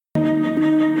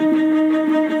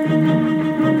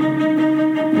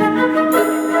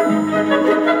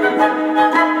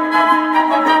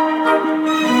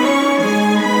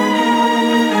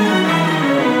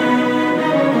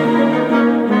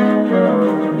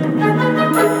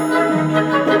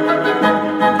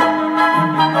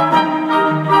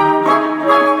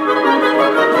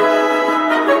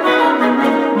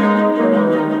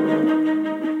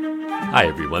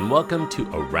welcome to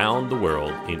Around the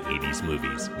World in 80s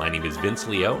Movies. My name is Vince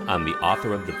Leo. I'm the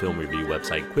author of the film review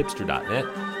website Quipster.net.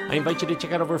 I invite you to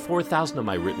check out over 4,000 of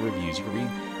my written reviews you can read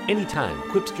anytime.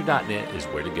 Quipster.net is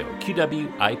where to go.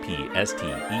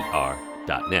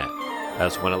 QWIPSTER.net. I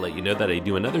also want to let you know that I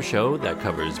do another show that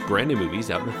covers brand new movies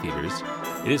out in the theaters.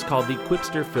 It is called the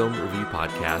Quipster Film Review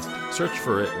Podcast. Search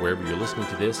for it wherever you're listening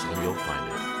to this and you'll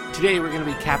find it. Today we're going to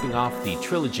be capping off the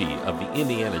trilogy of the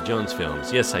Indiana Jones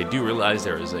films. Yes, I do realize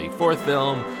there is a fourth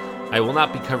film. I will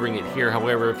not be covering it here.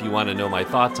 However, if you want to know my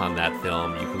thoughts on that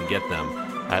film, you can get them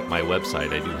at my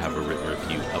website. I do have a written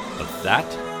review of that.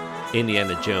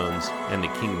 Indiana Jones and the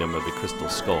Kingdom of the Crystal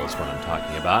Skull is what I'm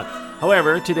talking about.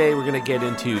 However, today we're going to get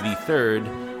into the third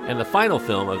and the final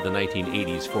film of the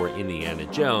 1980s for Indiana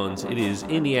Jones. It is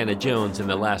Indiana Jones and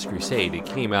the Last Crusade. It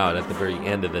came out at the very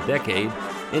end of the decade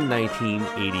in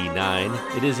 1989.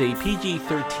 It is a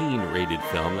PG-13 rated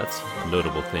film. That's a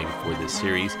notable thing for this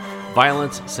series.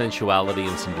 Violence, sensuality,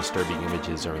 and some disturbing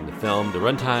images are in the film. The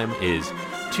runtime is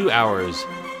 2 hours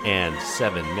and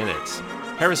 7 minutes.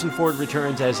 Harrison Ford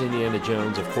returns as Indiana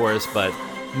Jones, of course, but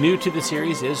new to the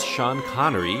series is Sean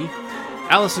Connery.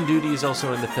 Alison Doody is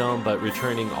also in the film, but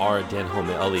returning are Denholm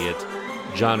Elliott,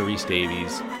 John Rhys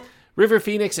Davies. River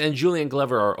Phoenix and Julian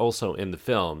Glover are also in the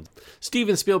film.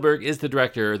 Steven Spielberg is the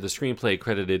director, the screenplay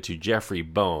credited to Jeffrey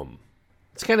Boehm.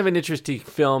 It's kind of an interesting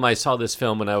film. I saw this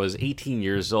film when I was 18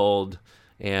 years old,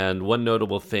 and one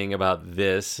notable thing about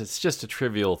this, it's just a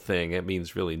trivial thing. It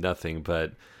means really nothing,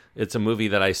 but it's a movie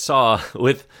that I saw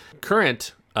with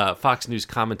current Fox News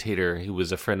commentator who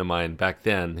was a friend of mine back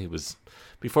then.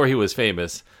 Before he was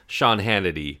famous, Sean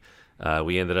Hannity.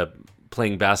 We ended up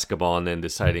playing basketball and then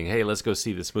deciding, hey, let's go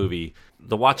see this movie.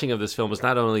 The watching of this film was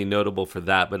not only notable for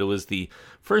that, but it was the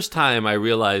first time I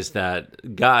realized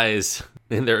that guys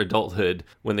in their adulthood,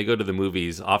 when they go to the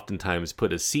movies, oftentimes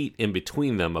put a seat in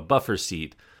between them, a buffer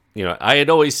seat. You know, I had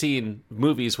always seen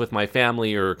movies with my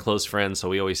family or close friends, so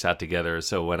we always sat together.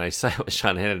 So when I sat with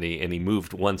Sean Hannity and he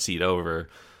moved one seat over,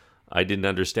 I didn't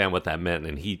understand what that meant.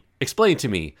 And he explained to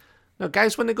me, no,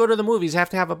 guys, when they go to the movies, have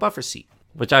to have a buffer seat,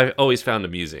 which I always found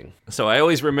amusing. So I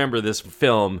always remember this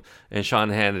film and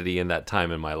Sean Hannity in that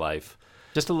time in my life.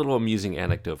 Just a little amusing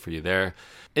anecdote for you there.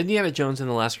 Indiana Jones and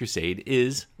the Last Crusade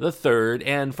is the third,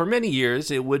 and for many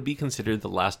years, it would be considered the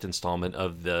last installment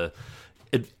of the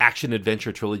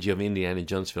action-adventure trilogy of Indiana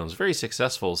Jones films. Very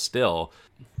successful still.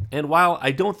 And while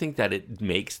I don't think that it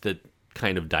makes the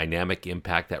kind of dynamic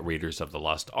impact that Raiders of the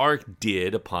Lost Ark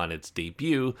did upon its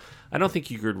debut, I don't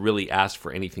think you could really ask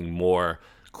for anything more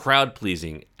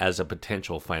crowd-pleasing as a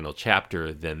potential final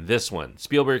chapter than this one.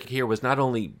 Spielberg here was not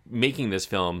only making this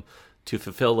film to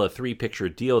fulfill a three-picture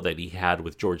deal that he had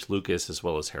with George Lucas as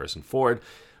well as Harrison Ford,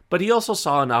 but he also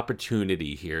saw an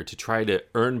opportunity here to try to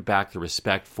earn back the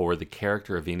respect for the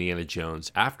character of Indiana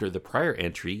Jones after the prior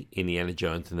entry, Indiana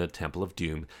Jones and the Temple of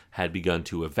Doom, had begun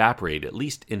to evaporate, at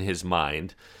least in his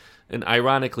mind. And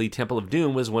ironically, Temple of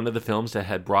Doom was one of the films that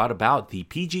had brought about the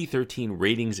PG-13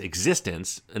 rating's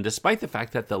existence, and despite the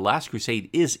fact that The Last Crusade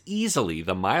is easily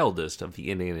the mildest of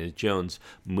the Indiana Jones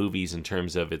movies in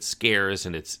terms of its scares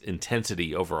and its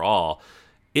intensity overall,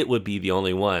 it would be the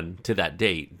only one to that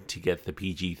date to get the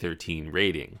PG-13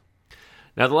 rating.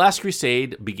 Now, The Last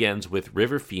Crusade begins with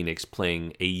River Phoenix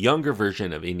playing a younger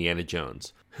version of Indiana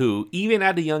Jones, who, even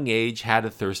at a young age, had a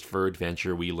thirst for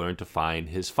adventure. We learn to find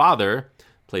his father,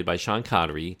 played by Sean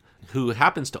Connery, who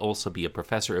happens to also be a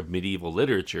professor of medieval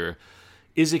literature,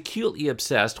 is acutely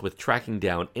obsessed with tracking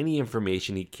down any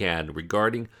information he can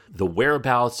regarding the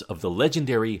whereabouts of the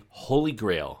legendary Holy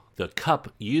Grail, the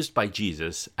cup used by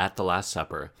Jesus at the Last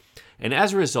Supper. And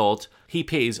as a result, he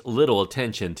pays little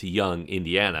attention to young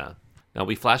Indiana. Now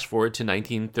we flash forward to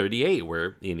 1938,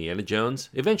 where Indiana Jones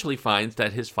eventually finds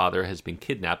that his father has been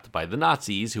kidnapped by the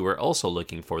Nazis, who are also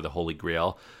looking for the Holy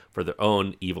Grail for their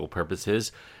own evil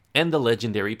purposes, and the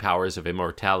legendary powers of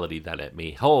immortality that it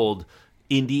may hold.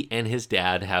 Indy and his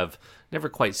dad have never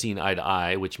quite seen eye to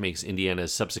eye, which makes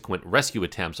Indiana's subsequent rescue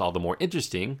attempts all the more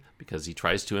interesting, because he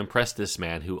tries to impress this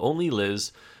man who only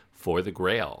lives for the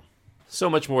Grail. So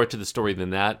much more to the story than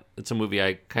that. It's a movie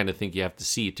I kind of think you have to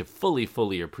see to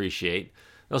fully appreciate.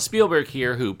 Now, Spielberg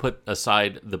here, who put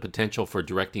aside the potential for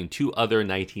directing two other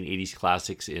 1980s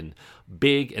classics in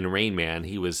Big and Rain Man,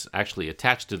 he was actually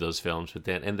attached to those films, but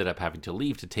then ended up having to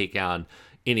leave to take on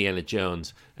Indiana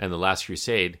Jones and The Last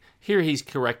Crusade. Here he's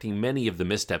correcting many of the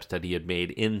missteps that he had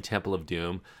made in Temple of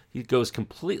Doom. He goes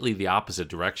completely the opposite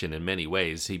direction in many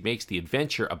ways. He makes the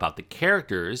adventure about the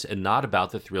characters and not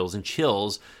about the thrills and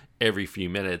chills every few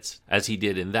minutes, as he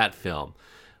did in that film.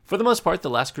 For the most part, The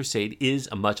Last Crusade is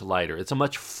a much lighter, it's a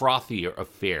much frothier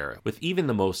affair, with even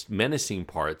the most menacing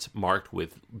parts marked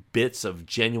with bits of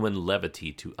genuine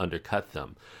levity to undercut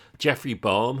them. Jeffrey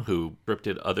Boehm, who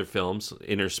scripted other films,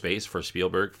 Inner Space for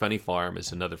Spielberg, Funny Farm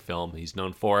is another film he's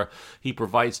known for. He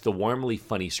provides the warmly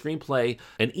funny screenplay,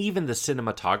 and even the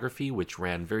cinematography, which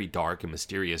ran very dark and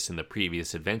mysterious in the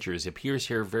previous adventures, appears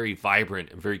here very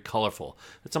vibrant and very colorful.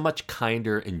 It's a much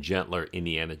kinder and gentler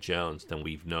Indiana Jones than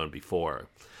we've known before.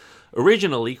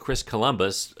 Originally, Chris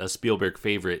Columbus, a Spielberg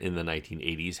favorite in the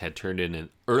 1980s, had turned in an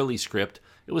early script.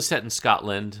 It was set in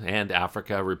Scotland and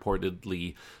Africa,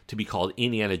 reportedly to be called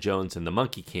Indiana Jones and the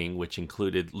Monkey King, which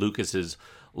included Lucas's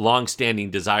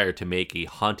long-standing desire to make a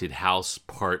haunted house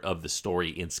part of the story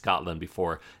in Scotland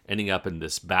before ending up in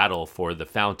this battle for the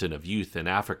Fountain of Youth in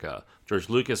Africa. George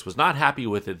Lucas was not happy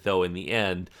with it, though, in the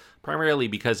end, primarily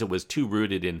because it was too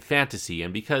rooted in fantasy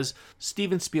and because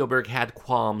Steven Spielberg had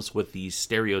qualms with the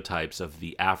stereotypes of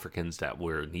the Africans that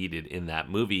were needed in that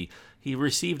movie. He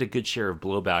received a good share of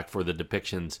blowback for the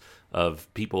depictions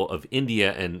of people of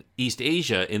India and East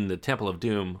Asia in the Temple of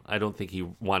Doom. I don't think he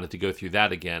wanted to go through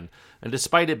that again. And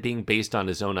despite it being based on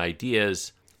his own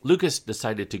ideas, Lucas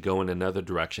decided to go in another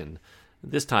direction,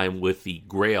 this time with the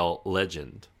Grail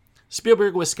legend.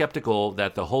 Spielberg was skeptical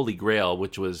that the Holy Grail,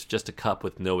 which was just a cup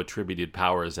with no attributed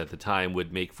powers at the time,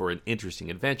 would make for an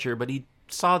interesting adventure, but he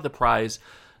saw the prize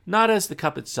not as the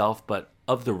cup itself, but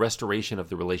of the restoration of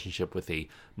the relationship with a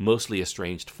mostly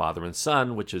estranged father and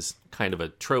son, which is kind of a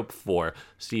trope for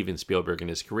Steven Spielberg in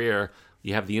his career.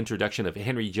 You have the introduction of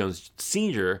Henry Jones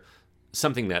Sr.,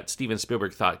 something that Steven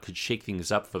Spielberg thought could shake things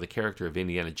up for the character of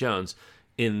Indiana Jones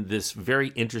in this very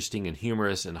interesting and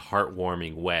humorous and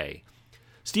heartwarming way.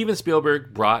 Steven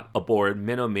Spielberg brought aboard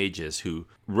Menno Meyjes, who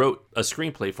wrote a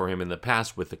screenplay for him in the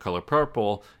past with The Color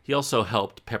Purple. He also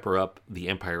helped pepper up The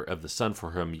Empire of the Sun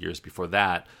for him years before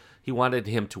that. He wanted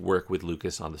him to work with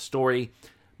Lucas on the story.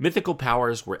 Mythical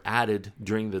powers were added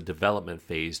during the development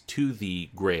phase to the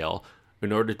Grail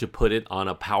in order to put it on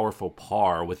a powerful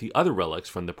par with the other relics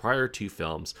from the prior two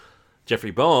films. Jeffrey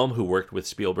Boehm, who worked with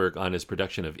Spielberg on his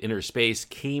production of Inner Space,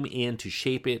 came in to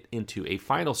shape it into a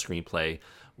final screenplay,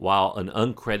 while an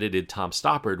uncredited Tom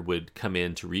Stoppard would come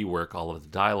in to rework all of the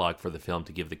dialogue for the film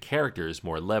to give the characters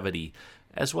more levity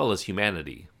as well as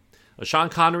humanity. Sean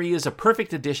Connery is a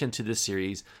perfect addition to this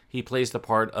series. He plays the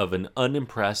part of an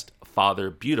unimpressed father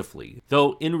beautifully.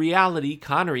 Though in reality,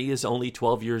 Connery is only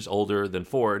 12 years older than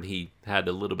Ford. He had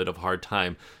a little bit of a hard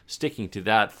time sticking to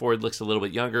that. Ford looks a little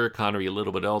bit younger, Connery a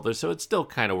little bit older, so it still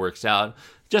kind of works out.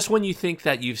 Just when you think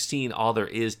that you've seen all there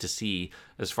is to see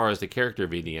as far as the character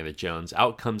of Indiana Jones,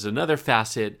 out comes another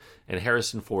facet, and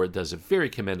Harrison Ford does a very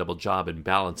commendable job in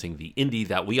balancing the Indy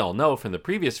that we all know from the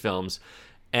previous films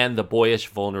and the boyish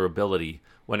vulnerability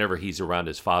whenever he's around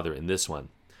his father in this one.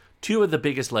 Two of the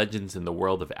biggest legends in the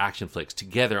world of action flicks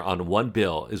together on one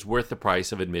bill is worth the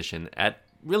price of admission at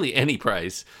really any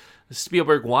price.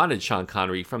 Spielberg wanted Sean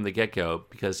Connery from the get-go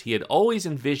because he had always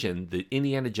envisioned the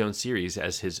Indiana Jones series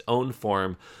as his own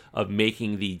form of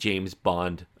making the James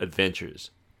Bond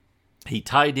adventures. He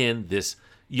tied in this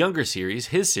younger series,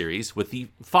 his series, with the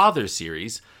father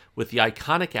series, with the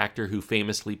iconic actor who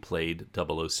famously played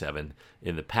 007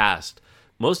 in the past.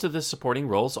 Most of the supporting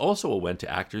roles also went to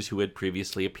actors who had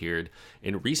previously appeared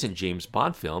in recent James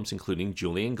Bond films, including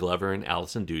Julian Glover and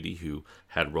Alison Doody, who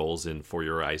had roles in For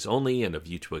Your Eyes Only and A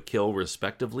View to a Kill,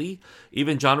 respectively.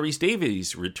 Even John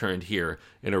Rhys-Davies returned here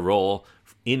in a role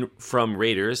from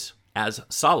Raiders as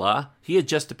Salah. He had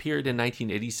just appeared in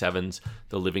 1987's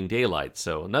The Living Daylights,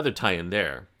 so another tie-in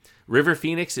there. River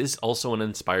Phoenix is also an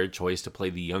inspired choice to play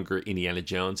the younger Indiana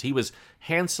Jones. He was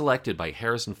hand-selected by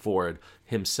Harrison Ford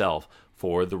himself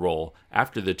for the role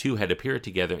after the two had appeared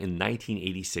together in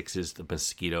 1986's The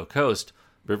Mosquito Coast.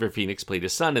 River Phoenix played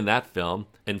his son in that film,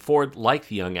 and Ford liked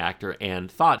the young actor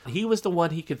and thought he was the one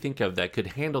he could think of that could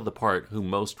handle the part who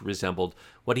most resembled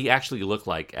what he actually looked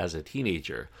like as a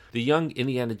teenager. The young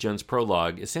Indiana Jones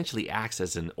prologue essentially acts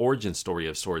as an origin story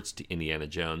of sorts to Indiana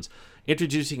Jones,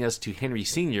 introducing us to Henry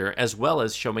Sr., as well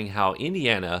as showing how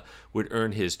Indiana would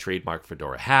earn his trademark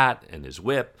fedora hat and his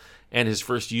whip, and his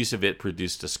first use of it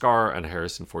produced a scar on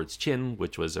Harrison Ford's chin,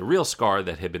 which was a real scar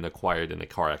that had been acquired in a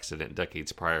car accident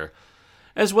decades prior,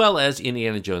 as well as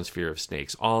Indiana Jones' fear of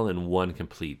snakes, all in one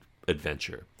complete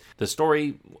adventure. The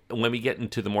story, when we get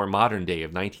into the more modern day of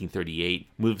 1938,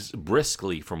 moves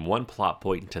briskly from one plot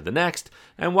point to the next,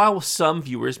 and while some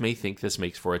viewers may think this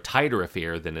makes for a tighter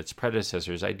affair than its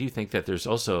predecessors, I do think that there's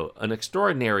also an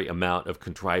extraordinary amount of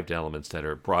contrived elements that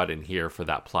are brought in here for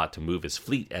that plot to move as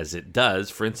fleet as it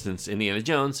does. For instance, Indiana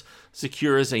Jones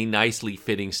secures a nicely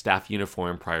fitting staff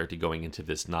uniform prior to going into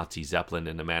this Nazi Zeppelin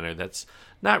in a manner that's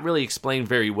not really explained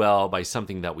very well by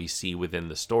something that we see within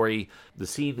the story. The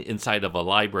scene inside of a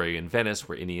library in Venice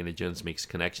where Indiana Jones makes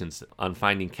connections on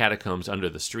finding catacombs under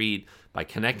the street by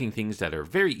connecting things that are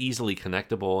very easily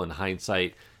connectable in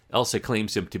hindsight. Elsa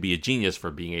claims him to be a genius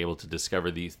for being able to discover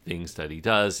these things that he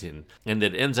does, and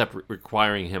that ends up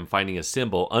requiring him finding a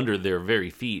symbol under their very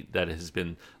feet that has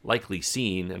been likely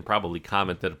seen and probably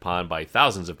commented upon by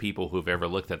thousands of people who've ever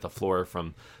looked at the floor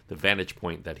from the vantage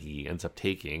point that he ends up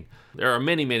taking. There are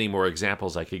many, many more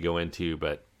examples I could go into,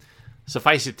 but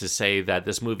suffice it to say that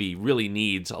this movie really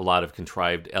needs a lot of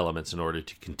contrived elements in order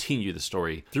to continue the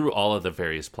story through all of the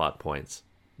various plot points.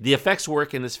 The effects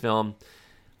work in this film,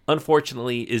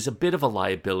 unfortunately, is a bit of a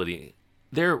liability.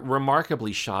 They're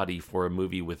remarkably shoddy for a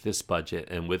movie with this budget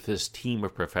and with this team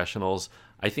of professionals.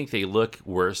 I think they look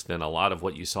worse than a lot of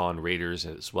what you saw in Raiders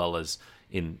as well as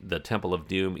in the Temple of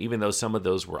Doom, even though some of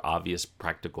those were obvious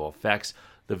practical effects.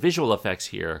 The visual effects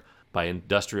here by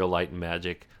Industrial Light and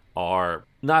Magic are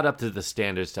not up to the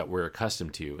standards that we're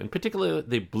accustomed to. In particular,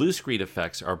 the blue screen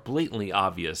effects are blatantly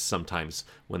obvious sometimes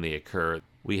when they occur.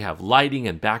 We have lighting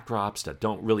and backdrops that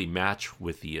don't really match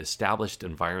with the established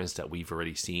environments that we've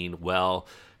already seen well.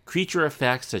 Creature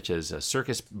effects such as a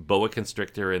circus boa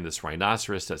constrictor and this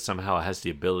rhinoceros that somehow has the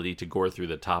ability to gore through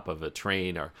the top of a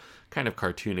train are kind of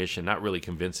cartoonish and not really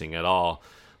convincing at all.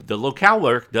 The locale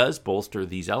work does bolster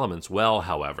these elements well,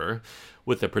 however,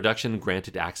 with the production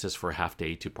granted access for a half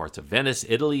day to parts of Venice,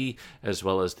 Italy, as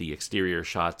well as the exterior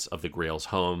shots of the Grail's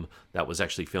home that was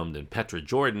actually filmed in Petra,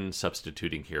 Jordan,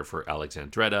 substituting here for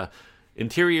Alexandretta.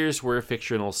 Interiors were a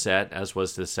fictional set, as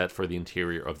was the set for the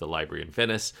interior of the library in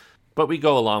Venice, but we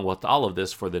go along with all of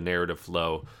this for the narrative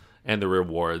flow and the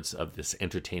rewards of this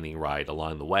entertaining ride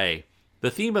along the way.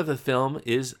 The theme of the film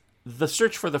is the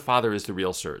search for the Father is the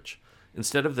real search,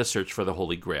 instead of the search for the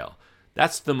Holy Grail.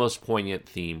 That's the most poignant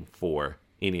theme for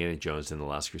Indiana Jones and the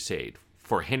Last Crusade.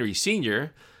 For Henry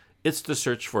Sr., it's the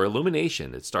search for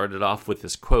illumination. It started off with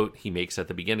this quote he makes at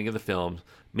the beginning of the film,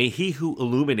 "May he who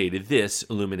illuminated this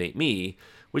illuminate me,"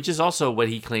 which is also what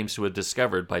he claims to have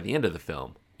discovered by the end of the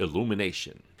film,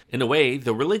 illumination. In a way,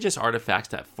 the religious artifacts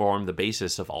that form the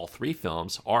basis of all three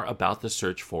films are about the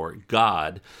search for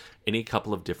God in a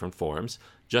couple of different forms,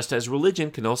 just as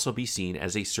religion can also be seen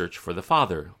as a search for the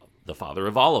Father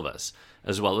of all of us,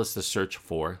 as well as the search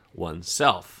for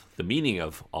oneself, the meaning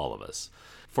of all of us.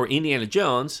 For Indiana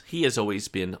Jones, he has always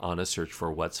been on a search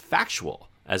for what's factual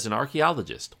as an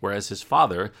archaeologist, whereas his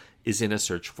father is in a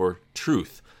search for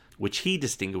truth, which he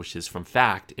distinguishes from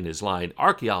fact in his line,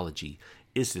 "Archaeology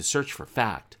is the search for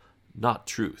fact, not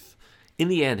truth." In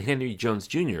the end, Henry Jones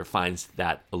Jr. finds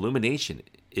that illumination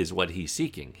is what he's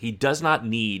seeking. He does not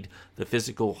need the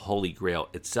physical Holy Grail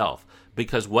itself,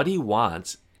 because what he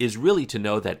wants is really to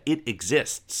know that it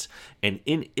exists, and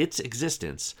in its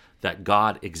existence, that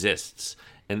God exists,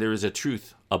 and there is a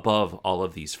truth above all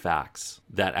of these facts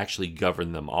that actually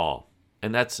govern them all.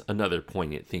 And that's another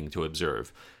poignant thing to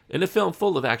observe in a film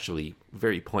full of actually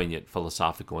very poignant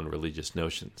philosophical and religious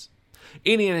notions.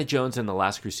 Indiana Jones and the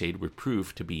Last Crusade would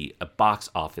prove to be a box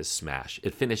office smash.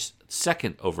 It finished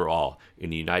second overall in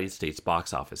the United States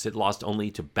box office. It lost only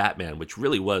to Batman, which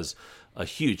really was a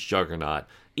huge juggernaut.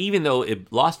 Even though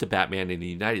it lost to Batman in the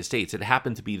United States, it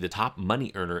happened to be the top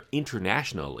money earner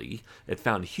internationally. It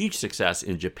found huge success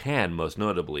in Japan, most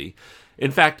notably.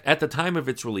 In fact, at the time of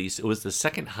its release, it was the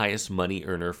second highest money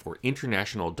earner for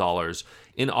international dollars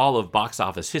in all of box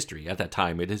office history. At that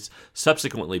time, it has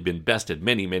subsequently been bested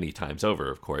many, many times over,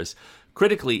 of course.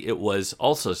 Critically, it was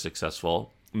also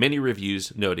successful. Many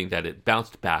reviews noting that it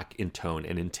bounced back in tone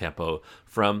and in tempo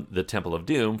from the Temple of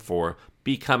Doom for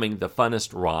becoming the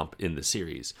funnest romp in the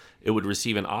series. It would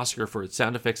receive an Oscar for its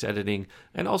sound effects editing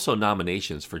and also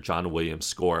nominations for John Williams'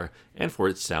 score and for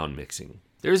its sound mixing.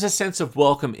 There's a sense of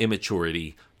welcome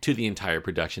immaturity to the entire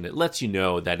production. It lets you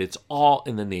know that it's all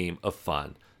in the name of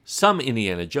fun. Some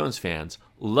Indiana Jones fans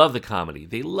love the comedy.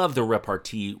 They love the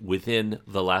repartee within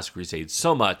The Last Crusade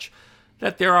so much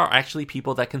that there are actually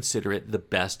people that consider it the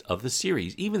best of the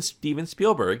series. Even Steven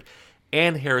Spielberg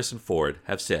and Harrison Ford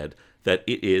have said that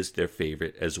it is their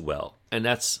favorite as well. And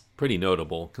that's pretty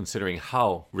notable considering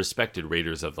how respected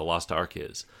Raiders of the Lost Ark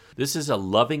is. This is a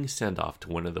loving send-off to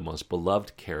one of the most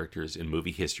beloved characters in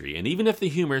movie history. And even if the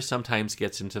humor sometimes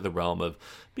gets into the realm of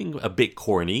being a bit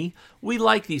corny, we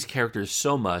like these characters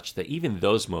so much that even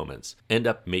those moments end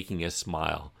up making us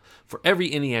smile. For every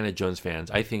Indiana Jones fans,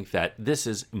 I think that this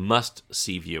is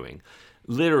must-see viewing.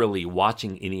 Literally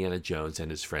watching Indiana Jones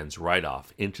and his friends ride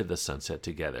off into the sunset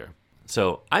together.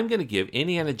 So I'm going to give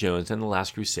Indiana Jones and the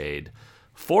Last Crusade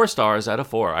 4 stars out of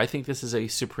 4. I think this is a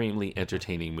supremely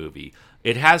entertaining movie.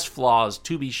 It has flaws,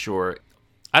 to be sure.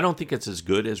 I don't think it's as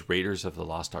good as Raiders of the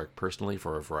Lost Ark personally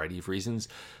for a variety of reasons,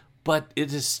 but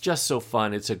it is just so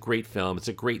fun. It's a great film. It's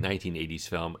a great 1980s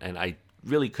film, and I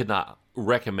really could not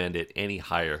recommend it any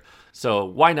higher. So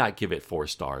why not give it 4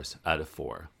 stars out of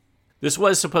 4? This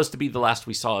was supposed to be the last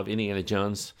we saw of Indiana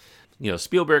Jones. You know,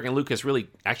 Spielberg and Lucas really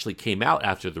actually came out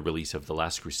after the release of The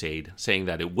Last Crusade, saying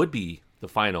that it would be the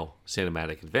final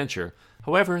cinematic adventure.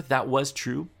 However, that was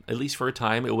true, at least for a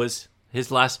time. It was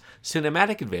his last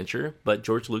cinematic adventure, but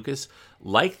George Lucas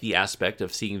liked the aspect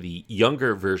of seeing the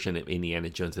younger version of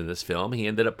Indiana Jones in this film. He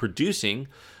ended up producing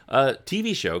a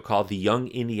TV show called The Young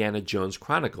Indiana Jones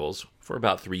Chronicles for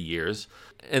about 3 years,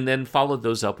 and then followed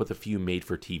those up with a few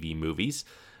made-for-TV movies.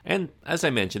 And as I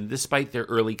mentioned, despite their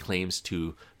early claims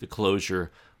to the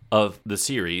closure of the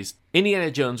series,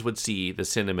 Indiana Jones would see the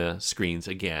cinema screens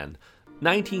again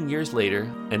 19 years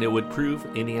later, and it would prove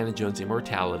Indiana Jones'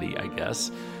 immortality, I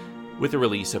guess, with the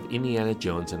release of Indiana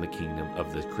Jones and the Kingdom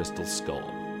of the Crystal Skull.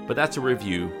 But that's a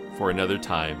review for another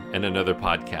time and another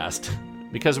podcast,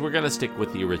 because we're going to stick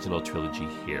with the original trilogy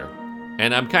here.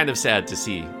 And I'm kind of sad to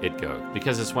see it go,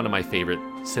 because it's one of my favorite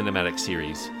cinematic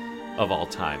series of all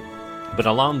time. But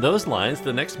along those lines,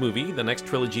 the next movie, the next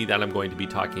trilogy that I'm going to be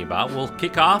talking about, will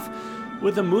kick off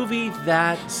with a movie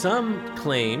that some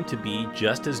claim to be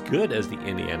just as good as the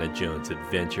Indiana Jones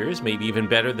Adventures, maybe even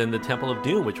better than the Temple of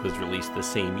Doom, which was released the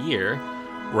same year.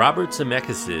 Robert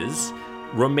Zemeckis'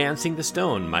 Romancing the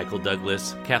Stone, Michael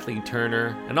Douglas, Kathleen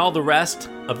Turner, and all the rest.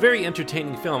 A very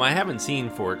entertaining film I haven't seen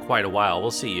for quite a while.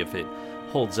 We'll see if it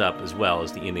holds up as well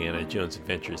as the Indiana Jones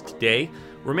Adventures today.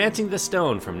 Romancing the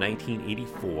Stone from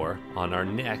 1984 on our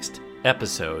next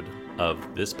episode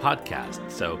of this podcast.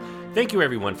 So thank you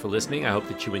everyone for listening. I hope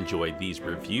that you enjoyed these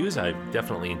reviews. I've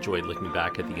definitely enjoyed looking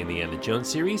back at the Indiana Jones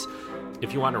series.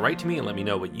 If you want to write to me and let me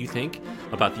know what you think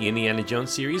about the Indiana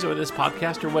Jones series or this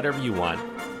podcast or whatever you want,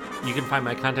 you can find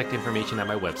my contact information at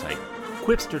my website.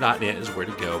 Qwipster.net is where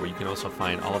to go, where you can also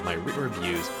find all of my written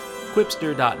reviews.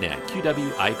 Qwipster.net,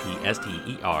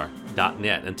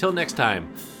 QWIPSTER.net. Until next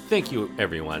time, thank you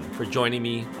everyone for joining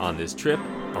me on this trip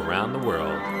around the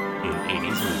world in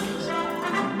 80s movies.